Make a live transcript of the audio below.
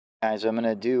Guys, I'm going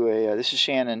to do a, this is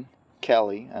Shannon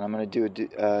Kelly, and I'm going to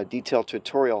do a detailed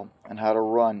tutorial on how to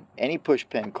run any push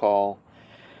pin call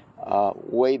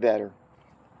way better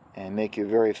and make you a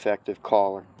very effective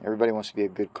caller. Everybody wants to be a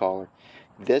good caller.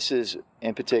 This is,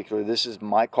 in particular, this is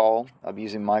my call. I'll be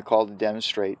using my call to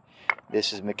demonstrate.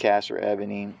 This is Macassar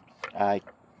Ebony. I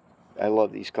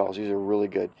love these calls. These are really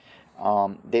good.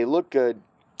 They look good.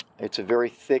 It's a very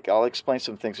thick, I'll explain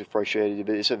some things before I show you,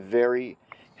 but it's a very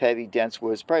heavy, dense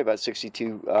wood. It's probably about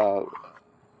 62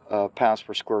 pounds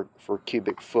per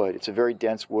cubic foot. It's a very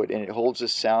dense wood, and it holds a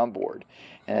soundboard.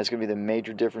 And that's going to be the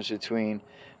major difference between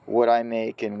what I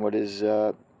make and what is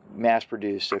mass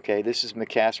produced. Okay, this is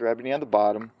Macassar Ebony on the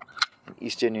bottom,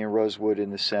 East Indian rosewood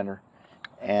in the center.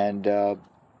 And let's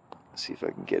see if I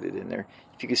can get it in there.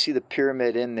 If you can see the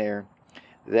pyramid in there,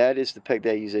 that is the peg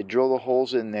that I use. I drill the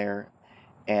holes in there,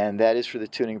 and that is for the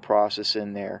tuning process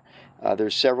in there.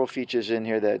 There's several features in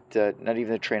here that not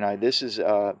even the train eye. This is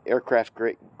aircraft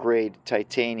grade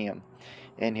titanium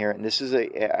in here, and this is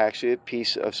actually a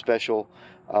piece of special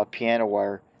piano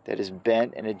wire that is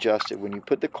bent and adjusted. When you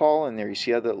put the call in there, you see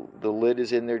how the lid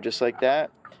is in there just like that?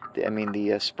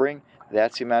 The spring,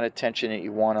 that's the amount of tension that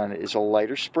you want on it. Is a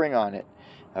lighter spring on it,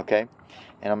 okay?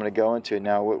 And I'm going to go into it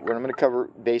now. What I'm going to cover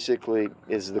basically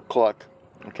is the cluck,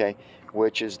 okay,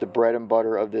 which is the bread and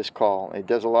butter of this call. It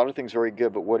does a lot of things very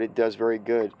good, but what it does very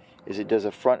good is it does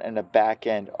a front and a back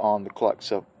end on the cluck.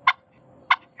 So,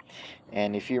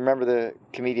 and if you remember the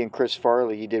comedian Chris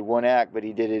Farley, he did one act, but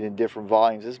he did it in different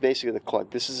volumes. This is basically the cluck.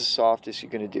 This is the softest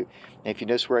you're going to do. And if you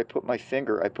notice where I put my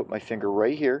finger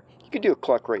right here. You could do a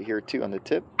cluck right here too on the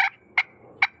tip.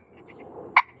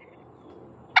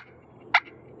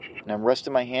 And I'm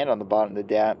resting my hand on the bottom to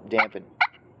dampen.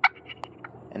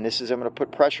 And this is, I'm going to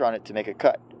put pressure on it to make a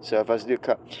cut. So if I was to do a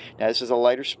cut, now this is a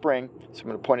lighter spring, so I'm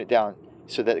going to point it down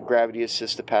so that gravity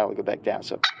assists the paddle to go back down.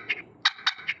 So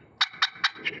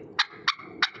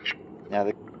now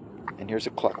and here's a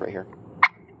cluck right here.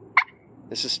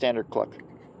 This is standard cluck.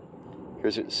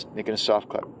 Here's it making a soft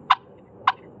cluck.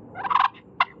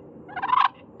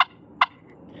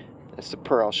 That's the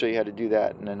purr. I'll show you how to do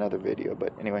that in another video.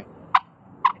 But anyway.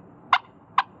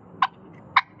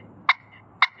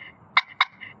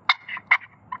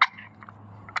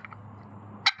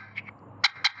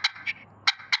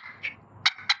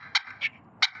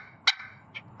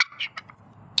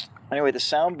 Anyway, the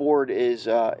soundboard is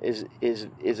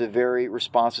a very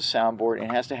responsive soundboard,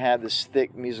 and it has to have this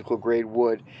thick musical grade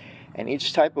wood, and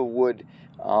each type of wood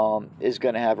is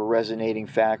going to have a resonating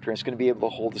factor, and it's going to be able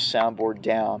to hold the soundboard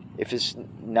down. If it's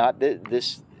not with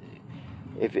this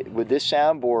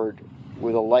soundboard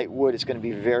with a light wood, it's going to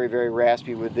be very, very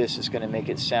raspy. With this, it's going to make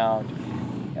it sound,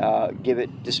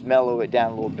 just mellow it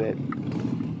down a little bit.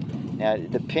 Now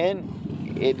the pin,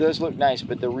 it does look nice,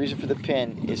 but the reason for the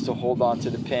pin is to hold on to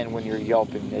the pin when you're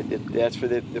yelping. That's for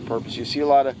the purpose. You see a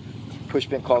lot of push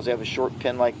pin calls, they have a short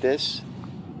pin like this,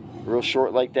 real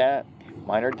short like that.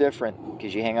 Mine are different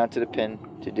because you hang on to the pin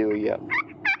to do a yelp.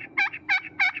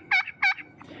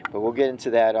 But we'll get into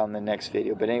that on the next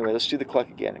video. But anyway, let's do the cluck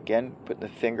again. Again, putting the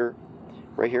finger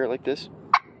right here like this.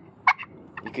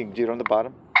 You can do it on the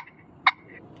bottom.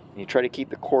 And you try to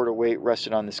keep the cord of weight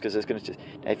rested on this because it's going to.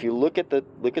 Now, if you look at the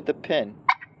pin,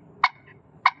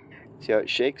 see how it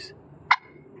shakes,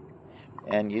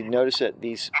 and you notice that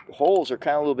these holes are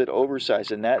kind of a little bit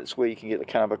oversized, and that's where you can get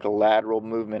kind of like a lateral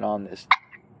movement on this.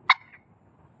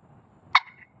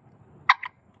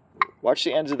 Watch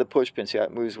the ends of the push pin. See how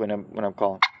it moves when I'm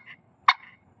calling.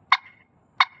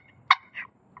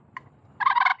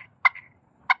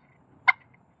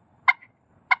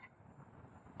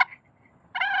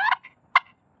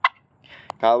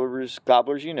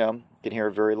 Gobblers, you know, can hear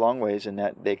a very long ways, and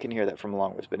that they can hear that from a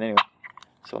long ways. But anyway,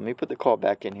 so let me put the call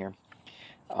back in here.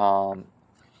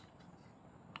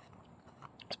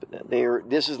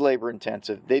 This is labor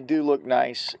intensive. They do look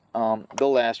nice.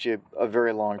 They'll last you a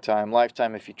very long time,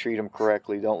 lifetime if you treat them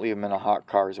correctly. Don't leave them in a hot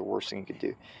car is the worst thing you could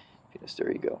do. Yes,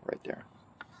 there you go, right there.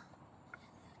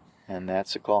 And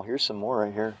that's the call. Here's some more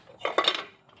right here.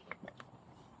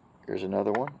 Here's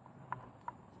another one.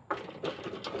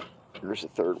 Here's the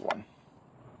third one.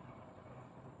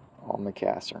 All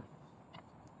Macassar.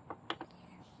 All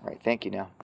right, thank you now.